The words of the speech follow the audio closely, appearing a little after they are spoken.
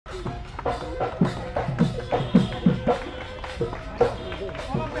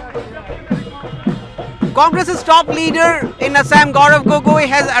Congress's top leader in Assam, Gaurav Gogoi,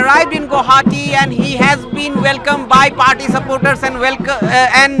 has arrived in Guwahati and he has been welcomed by party supporters and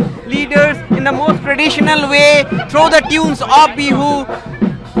leaders in the most traditional way through the tunes of Bihu.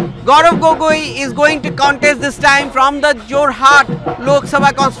 Gaurav Gogoi is going to contest this time from the Jorhat Lok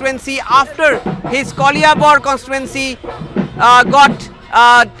Sabha constituency after his Koliabor constituency got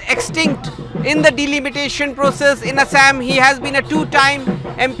extinct in the delimitation process in Assam. He has been a two-time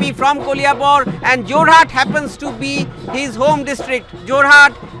MP from Koliabor and Jorhat happens to be his home district.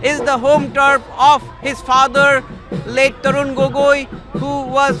 Jorhat is the home turf of his father, late Tarun Gogoi, who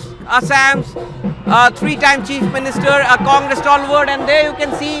was Assam's three-time chief minister, a Congress stalwart, and there you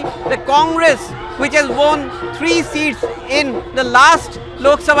can see the Congress, which has won 3 seats in the last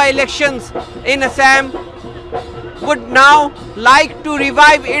Lok Sabha elections in Assam, would now like to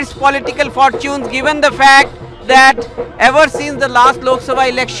revive its political fortunes, given the fact that ever since the last Lok Sabha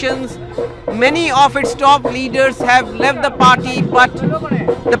elections, many of its top leaders have left the party, but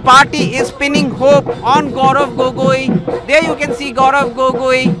the party is pinning hope on Gaurav Gogoi. There you can see Gaurav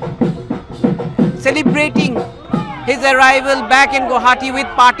Gogoi celebrating his arrival back in Guwahati with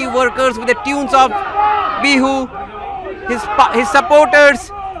party workers with the tunes of Bihu, his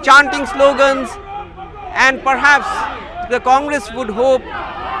supporters chanting slogans, and perhaps the Congress would hope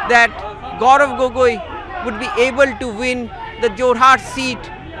that Gaurav Gogoi would be able to win the Jorhat seat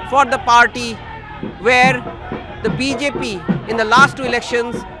for the party, where the BJP in the last 2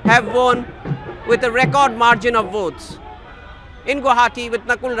 elections have won with a record margin of votes. In Guwahati with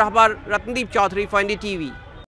Nakul Rahbar, Ratnadip Choudhury for NDTV.